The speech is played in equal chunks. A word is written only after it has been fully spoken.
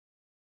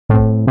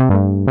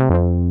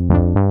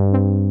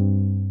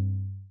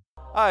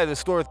Hi, this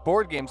is Thor with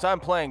Board Games. I'm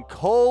playing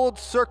Cold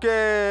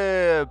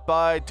Circuit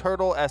by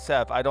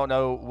turtlesf. I don't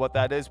know what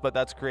that is, but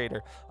that's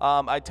creator.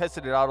 I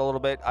tested it out a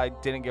little bit. I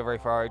didn't get very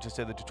far. I just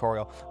did the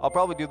tutorial. I'll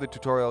probably do the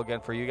tutorial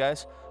again for you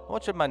guys.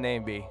 What should my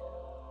name be?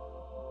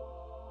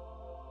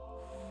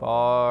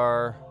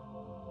 Far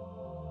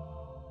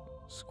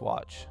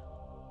Squatch.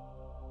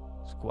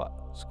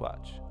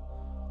 Squatch.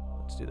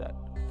 Let's do that.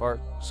 Far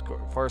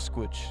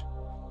Squitch.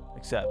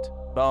 Accept.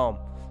 Boom.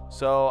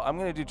 So I'm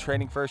gonna do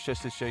training first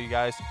just to show you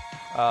guys.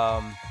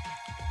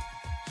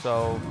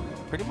 So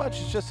pretty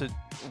much it's just a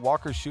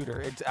walker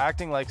shooter. It's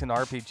acting like an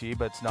RPG,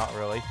 but it's not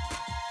really.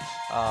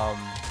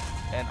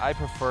 And I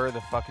prefer the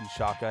fucking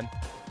shotgun.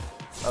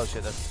 Oh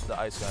shit, that's the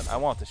ice gun. I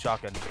want the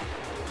shotgun.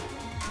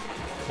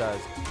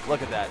 Because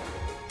look at that.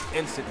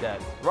 Instant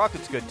dead.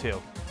 Rocket's good too.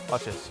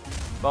 Watch this.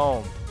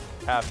 Boom.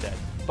 Half dead.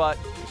 But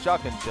the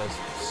shotgun's just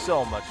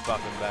so much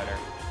fucking better.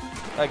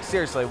 Like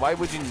seriously, why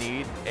would you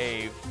need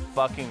a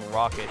fucking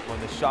rocket when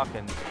the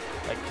shotgun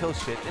like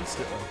kills shit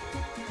instantly?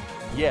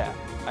 Yeah,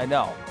 I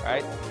know,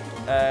 right?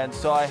 And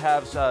so I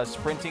have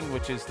sprinting,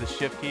 which is the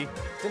shift key.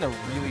 It's in a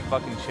really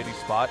fucking shitty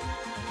spot,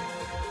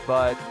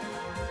 but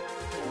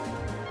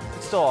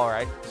it's still all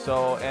right.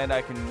 So, and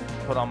I can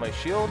put on my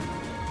shield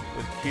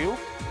with Q,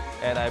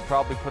 and I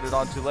probably put it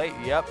on too late.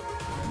 Yep,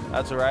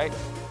 that's all right.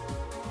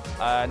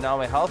 Now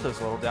my health is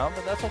a little down,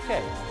 but that's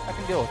okay. I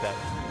can deal with that.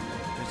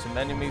 There's some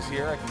enemies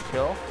here I can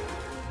kill.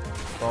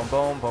 Boom,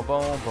 boom, boom,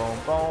 boom, boom,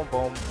 boom,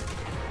 boom.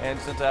 And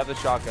since I have the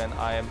shotgun,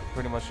 I am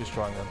pretty much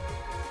destroying them.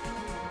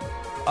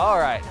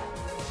 Alright.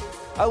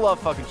 I love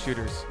fucking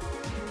shooters.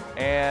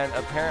 And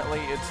apparently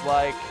it's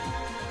like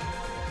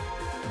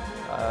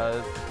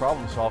a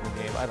problem-solving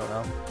game. I don't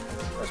know.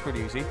 That's pretty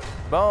easy.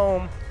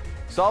 Boom.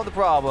 Solve the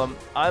problem.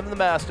 I'm the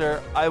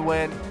master. I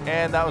win.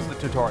 And that was the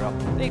tutorial.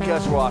 Thank you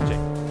guys for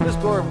watching. This is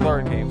Thor of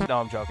Board Games. No,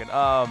 I'm joking.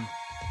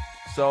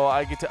 So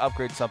I get to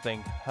upgrade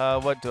something.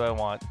 What do I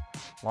want?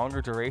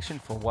 Longer duration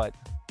for what?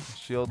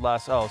 Shield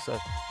lasts. Oh, so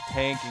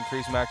tank,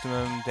 increase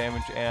maximum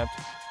damage amped.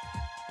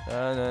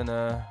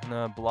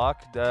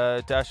 Block.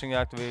 Dashing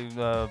activate.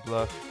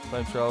 Block.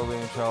 Flame shell,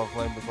 lean shell,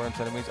 flame that burns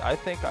enemies. I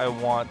think I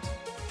want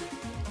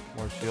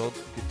more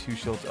shields. Get 2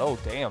 shields. Oh,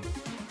 damn.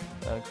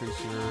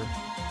 Increase your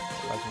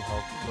maximum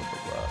health. Blah,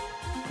 blah, blah.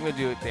 I'm gonna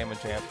do it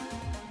damage amp.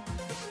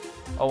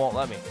 Oh, won't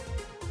let me.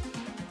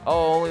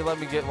 Oh, only let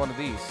me get one of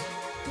these.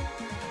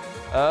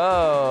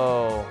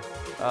 Oh.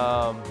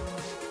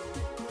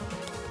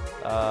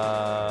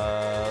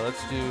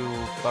 Let's do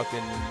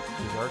fucking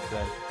Berserk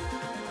then.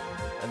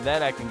 And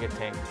then I can get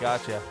tank.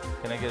 Gotcha.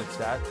 Can I get a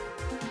stat?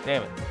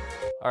 Damn it.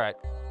 Alright.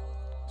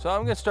 So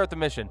I'm gonna start the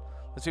mission.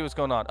 Let's see what's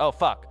going on. Oh,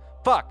 fuck.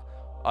 Fuck!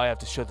 I have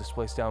to shut this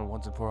place down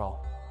once and for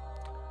all.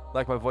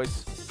 Like my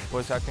voice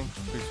acting?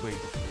 Pretty sweet.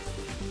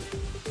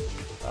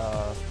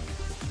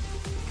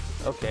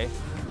 Okay.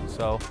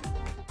 So,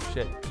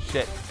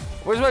 shit.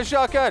 Where's my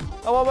shotgun?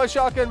 I want my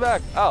shotgun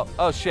back.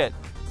 Oh shit.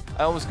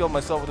 I almost killed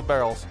myself with the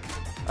barrels.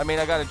 I mean,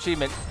 I got an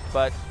achievement,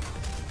 but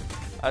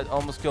I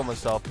almost killed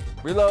myself.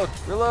 Reload.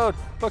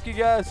 Fuck you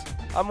guys.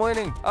 I'm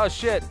winning. Oh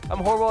shit. I'm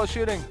horrible at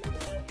shooting.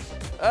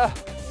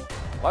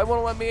 Why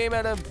won't it let me aim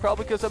at him?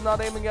 Probably because I'm not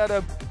aiming at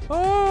him.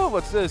 Oh,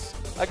 what's this?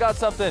 I got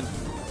something.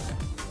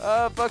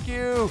 Fuck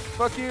you,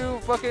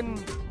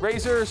 fucking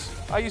razors.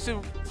 I used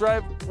to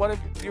drive one of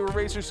your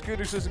razor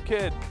scooters as a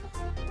kid.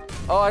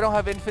 Oh, I don't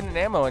have infinite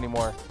ammo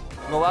anymore.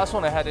 In the last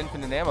one I had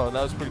infinite ammo, and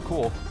that was pretty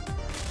cool.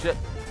 Shit.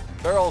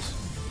 Barrels.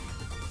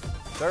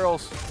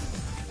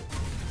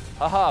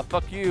 Haha,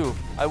 fuck you.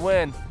 I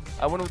win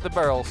with the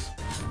barrels.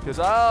 Because,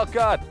 oh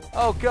god.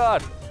 Oh,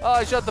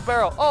 I shot the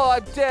barrel. Oh,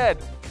 I'm dead.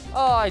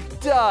 Oh, I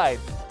died.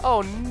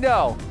 Oh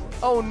no,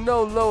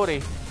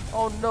 Lodi.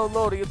 Oh no,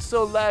 Lodi, it's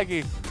so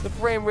laggy. The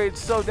frame rate's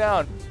so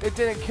down. It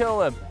didn't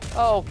kill him.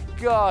 Oh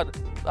god.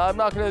 I'm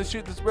not gonna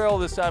shoot this barrel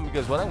this time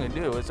because what I'm gonna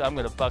do is I'm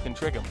gonna fucking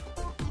trick him.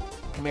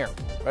 Come here.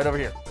 Right over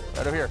here.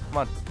 Come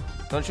on.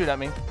 Don't shoot at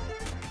me.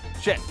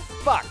 Shit.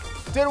 Fuck.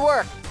 Didn't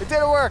work. It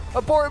didn't work.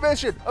 Abort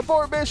mission.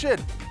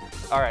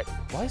 Alright.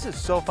 Why is it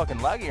so fucking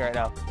laggy right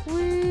now?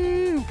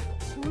 Woo.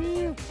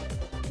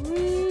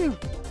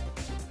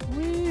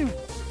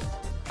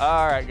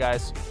 Alright,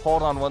 guys.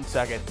 Hold on 1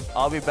 second.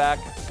 I'll be back.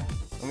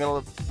 I'm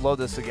gonna load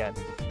this again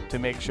to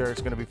make sure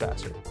it's gonna be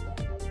faster.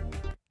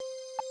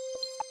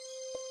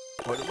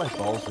 What did my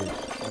balls do?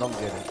 I don't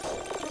get it.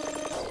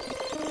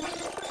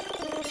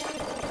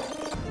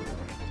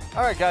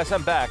 Alright guys,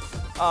 I'm back.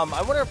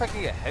 I wonder if I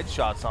can get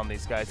headshots on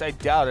these guys. I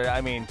doubt it.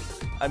 I mean,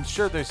 I'm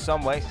sure there's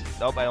some way.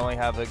 Nope, I only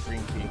have a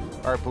green key.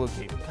 Or a blue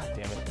key. God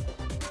damn it.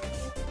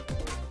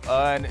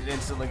 And it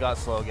instantly got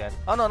slow again.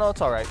 Oh, no,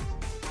 it's alright.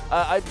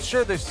 I'm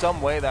sure there's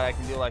some way that I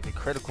can do like a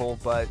critical,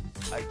 but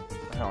I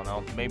don't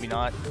know. Maybe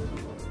not.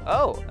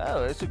 Oh,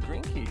 there's a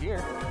green key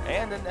here.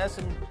 And an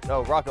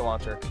rocket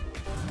launcher.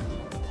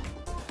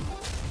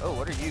 Oh,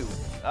 what are you?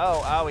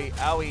 Oh,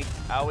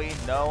 owie.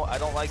 No, I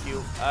don't like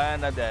you.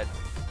 And I'm dead.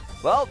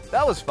 Well,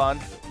 that was fun.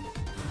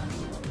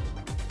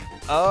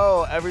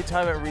 Oh, every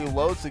time it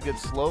reloads, it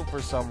gets slow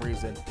for some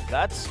reason.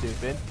 That's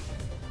stupid.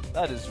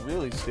 That is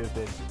really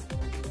stupid.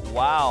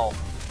 Wow.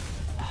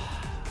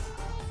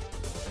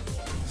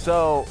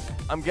 So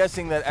I'm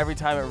guessing that every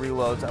time it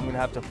reloads, I'm gonna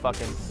have to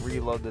fucking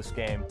reload this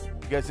game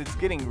because it's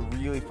getting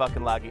really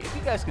fucking laggy. If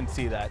you guys can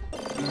see that.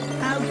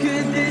 How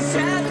could this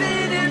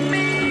happen to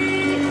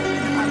me?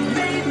 I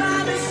made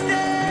my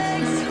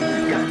mistakes,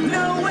 got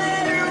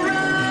nowhere to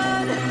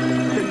run.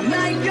 The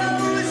night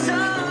goes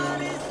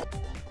on.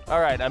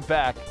 All right, I'm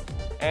back,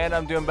 and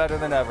I'm doing better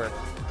than ever.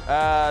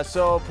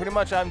 So pretty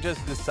much I'm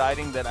just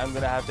deciding that I'm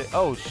gonna have to.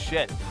 Oh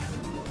shit!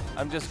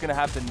 I'm just gonna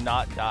have to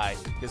not die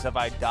because if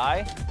I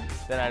die,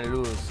 then I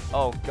lose.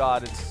 Oh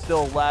god, it's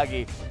still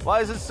laggy. Why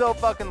is it so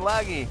fucking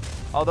laggy?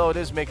 Although it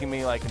is making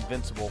me like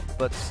invincible,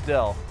 but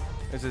still,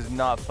 this is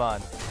not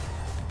fun.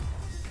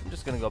 I'm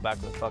just gonna go back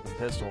to the fucking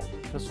pistol.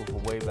 Pistols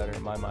are way better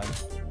in my mind.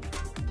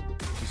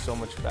 It's so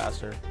much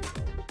faster.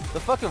 The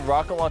fucking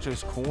rocket launcher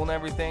is cool and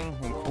everything,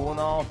 and cool and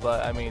all,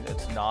 but I mean,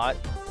 it's not.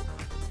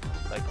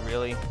 Like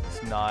really,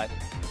 it's not.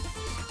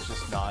 It's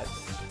just not.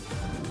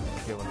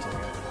 Okay, one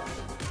second.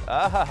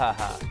 Ah ha ha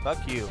ha!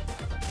 Fuck you.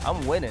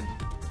 I'm winning.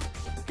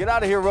 Get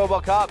out of here,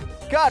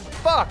 RoboCop. God,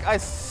 fuck! I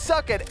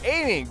suck at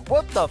aiming.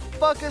 What the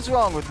fuck is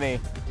wrong with me?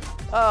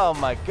 Oh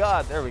my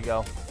god, there we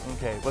go.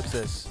 Okay, what's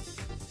this?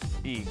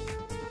 E.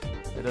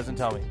 It doesn't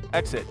tell me.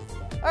 Exit.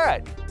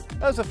 Alright,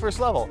 that was the first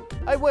level.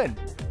 I win.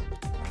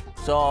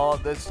 So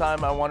this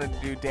time I wanted to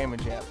do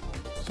damage amp.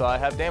 So I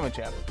have damage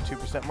amp.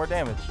 2% more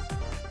damage.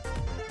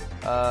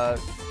 I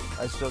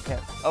still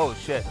can't. Oh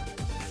shit.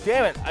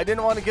 Damn it, I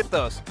didn't want to get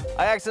those.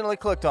 I accidentally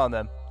clicked on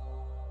them.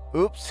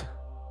 Oops.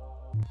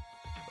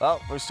 Well,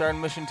 we're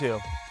starting mission 2.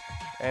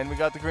 And we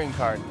got the green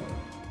card.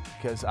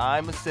 Because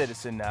I'm a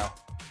citizen now.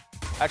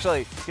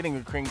 Actually, getting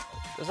a green...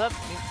 Does that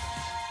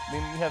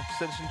mean you have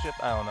citizenship?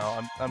 I don't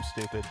know. I'm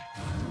stupid.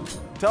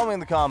 Tell me in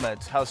the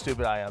comments how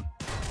stupid I am.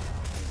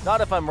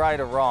 Not if I'm right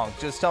or wrong.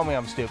 Just tell me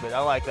I'm stupid.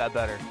 I like that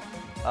better.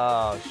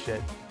 Oh,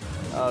 shit.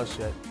 Oh,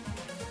 shit.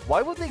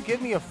 Why would they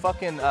give me a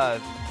fucking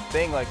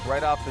thing like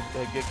right off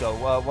the get-go?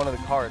 One of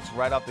the cards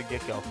right off the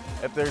get-go.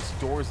 If there's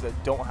doors that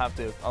don't have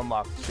to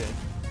unlock shit.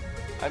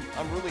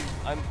 I'm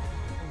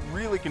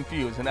really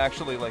confused and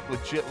actually like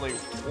legitimately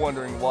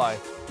wondering why.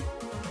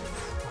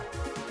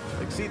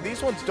 Like, see,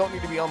 these ones don't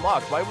need to be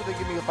unlocked. Why would they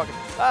give me a fucking...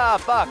 Ah,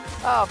 fuck!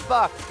 Ah,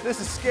 fuck! This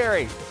is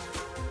scary!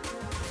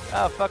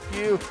 Ah, fuck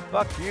you!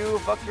 Fuck you!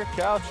 Fuck your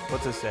couch!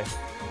 What's this say?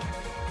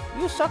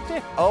 You suck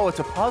dick! Oh, it's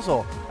a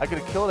puzzle! I could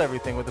have killed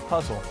everything with the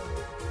puzzle.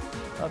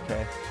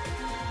 Okay.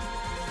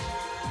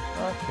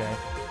 Okay.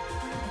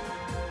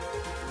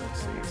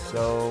 Let's see.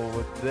 So,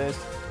 with this,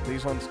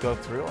 these ones go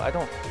through? I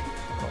don't know.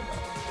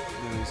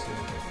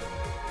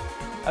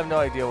 I have no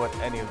idea what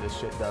any of this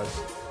shit does.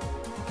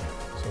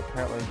 So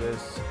apparently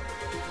this...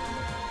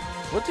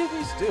 What do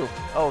these do?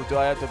 Oh, do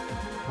I have to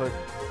put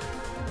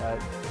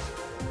that...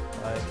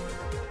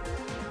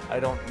 I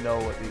don't know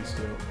what these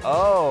do.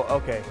 Oh,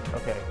 okay,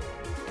 okay.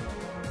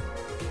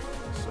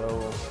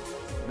 So...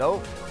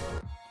 Nope.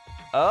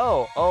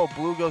 Oh,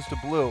 blue goes to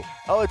blue.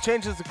 Oh, it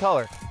changes the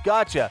color.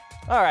 Gotcha.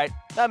 Alright,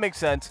 that makes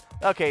sense.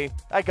 Okay,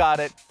 I got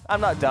it.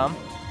 I'm not dumb.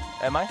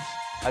 Am I?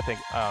 I think.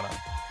 I don't know.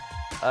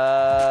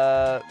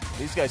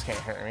 These guys can't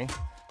hurt me.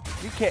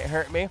 You can't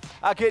hurt me.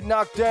 I get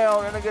knocked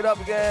down and I get up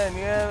again.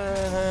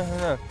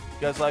 Yeah. You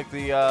guys like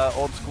the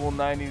old school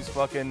 90s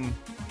fucking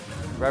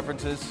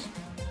references?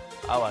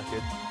 I like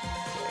it.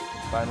 Okay,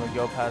 finally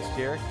go past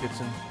here. Get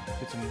some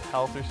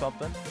health or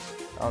something.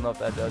 I don't know if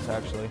that does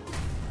actually.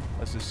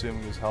 Let's assume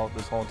he was health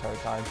this whole entire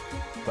time.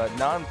 But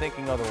now I'm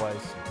thinking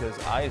otherwise because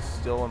I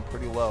still am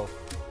pretty low.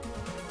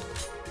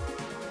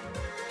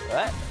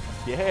 What?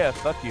 Yeah,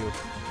 fuck you.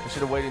 I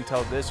should have waited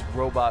until this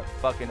robot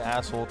fucking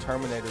asshole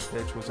Terminator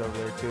bitch was over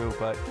there too,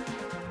 but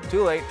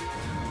too late.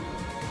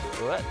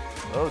 What?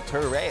 Oh,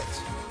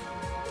 turrets.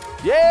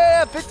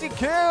 Yeah, 50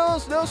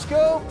 kills, no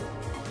scope.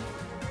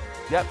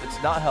 Yep,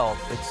 it's not health.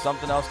 It's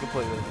something else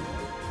completely.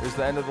 Here's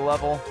the end of the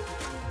level.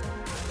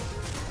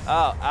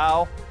 Oh,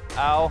 ow,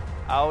 ow,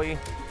 owie.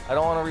 I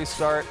don't want to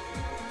restart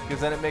because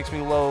then it makes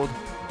me load.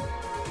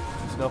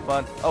 It's no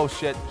fun. Oh,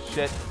 shit,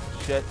 shit,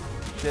 shit,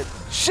 shit,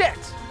 shit!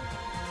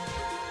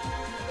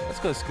 Let's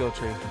go to skill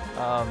tree.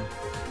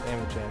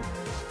 Damage in.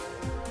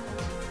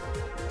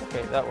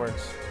 Okay, that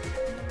works.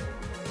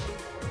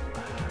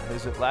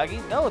 Is it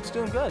laggy? No, it's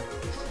doing good.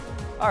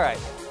 Alright.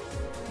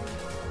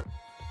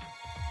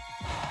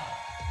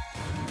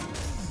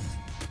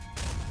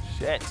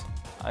 Shit.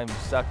 I'm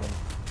sucking.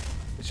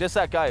 It's just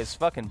that guy is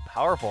fucking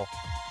powerful.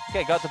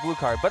 Okay, got the blue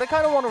card, but I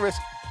kind of want to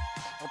risk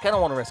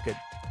it.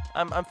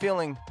 I'm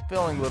feeling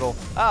a little...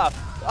 Ah,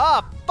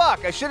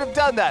 fuck! I should have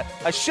done that.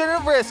 I should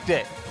have risked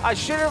it. Ah,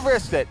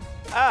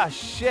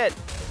 shit.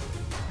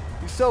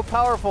 He's so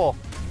powerful.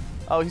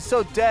 Oh, he's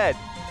so dead.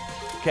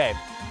 Okay.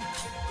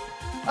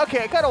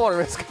 Okay, I kind of want to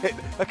risk it.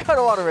 I kind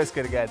of want to risk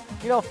it again.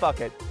 You know,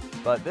 fuck it.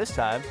 But this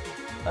time,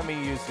 let me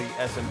use the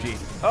SMG.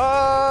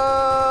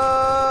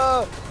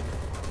 Oh!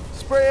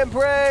 Spray and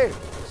pray!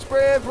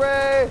 Spray and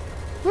pray!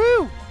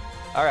 Woo!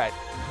 Alright.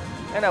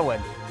 And I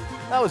win.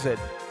 That was it.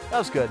 That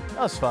was good.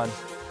 That was fun.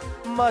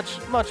 Much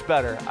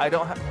better. I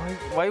don't have...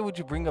 Why would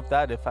you bring up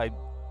that if I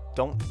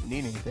don't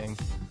need anything?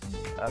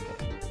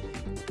 Okay.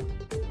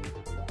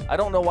 I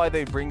don't know why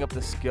they bring up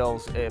the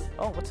skills if...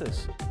 Oh, what's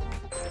this?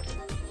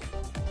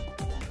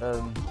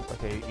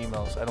 Okay,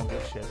 emails. I don't give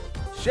a shit.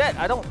 Shit,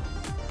 I don't...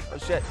 Oh,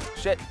 shit,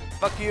 shit.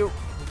 Fuck you.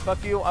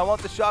 Fuck you. I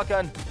want the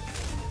shotgun.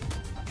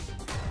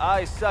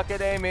 I suck at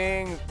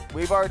aiming.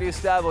 We've already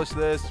established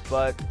this,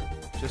 but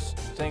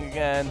just saying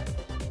again.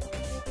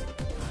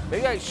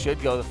 Maybe I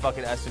should go the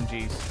fucking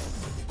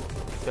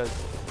SMGs. Because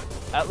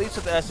at least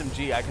with the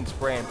SMG, I can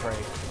spray and pray.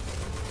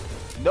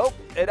 Nope,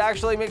 it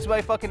actually makes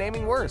my fucking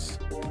aiming worse.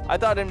 I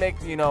thought it'd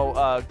make, you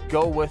know,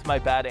 go with my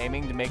bad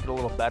aiming to make it a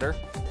little better.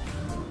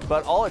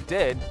 But all it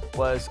did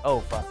was, oh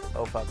fuck,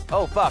 oh fuck,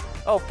 oh fuck,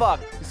 oh fuck.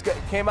 This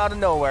came out of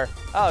nowhere.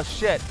 Oh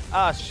shit,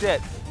 oh shit.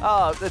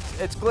 Oh,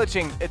 it's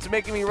glitching. It's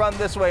making me run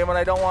this way when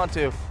I don't want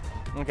to.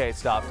 Okay, it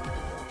stopped.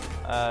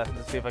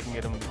 Let's see if I can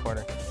get him in the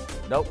corner.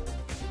 Nope.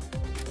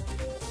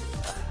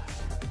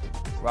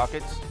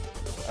 Rockets?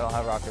 I don't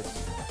have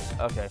rockets.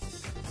 Okay.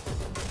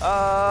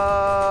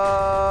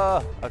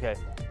 Okay.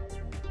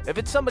 If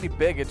it's somebody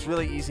big, it's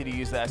really easy to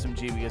use the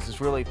SMG because it's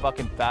really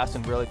fucking fast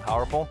and really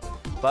powerful.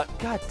 But,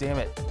 god damn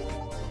it.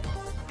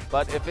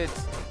 But if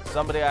it's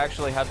somebody I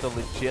actually have to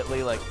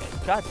legitly, like,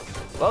 god.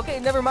 Okay,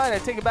 never mind. I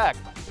take it back.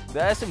 The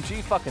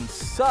SMG fucking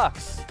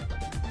sucks.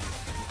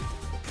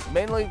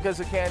 Mainly because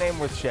it can't aim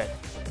with shit.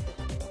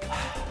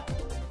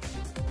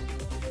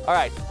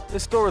 Alright,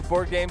 this is Thor with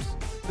board games.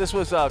 This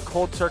was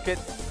Cold Circuit.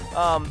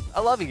 I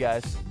love you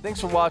guys. Thanks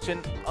for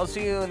watching. I'll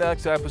see you in the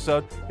next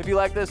episode. If you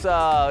like this,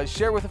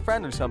 share with a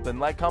friend or something.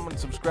 Like, comment,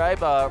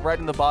 subscribe. Right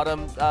in the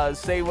bottom,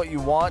 say what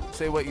you want.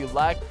 Say what you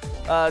like.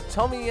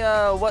 Tell me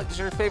what's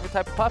your favorite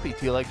type of puppy.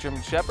 Do you like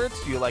German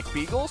Shepherds? Do you like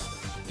Beagles?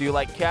 Do you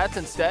like cats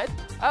instead?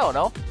 I don't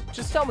know.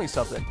 Just tell me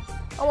something.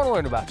 I want to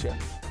learn about you.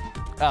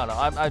 I don't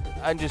know.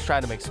 I'm just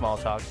trying to make small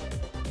talk.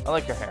 I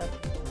like your hair.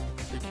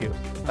 You're cute.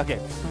 Okay.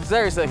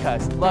 Seriously,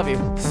 guys. Love you.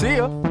 See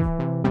ya.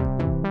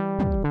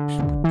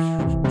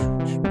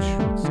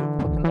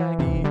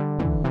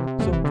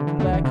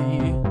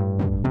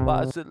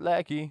 Why is it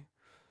laggy?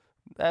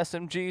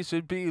 SMG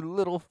should be a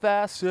little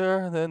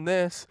faster than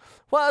this.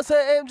 Why does the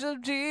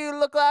SMG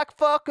look like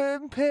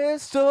fucking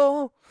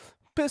pistol?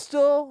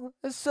 Pistol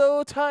is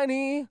so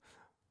tiny.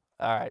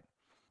 Alright.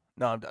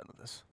 No, I'm done with this.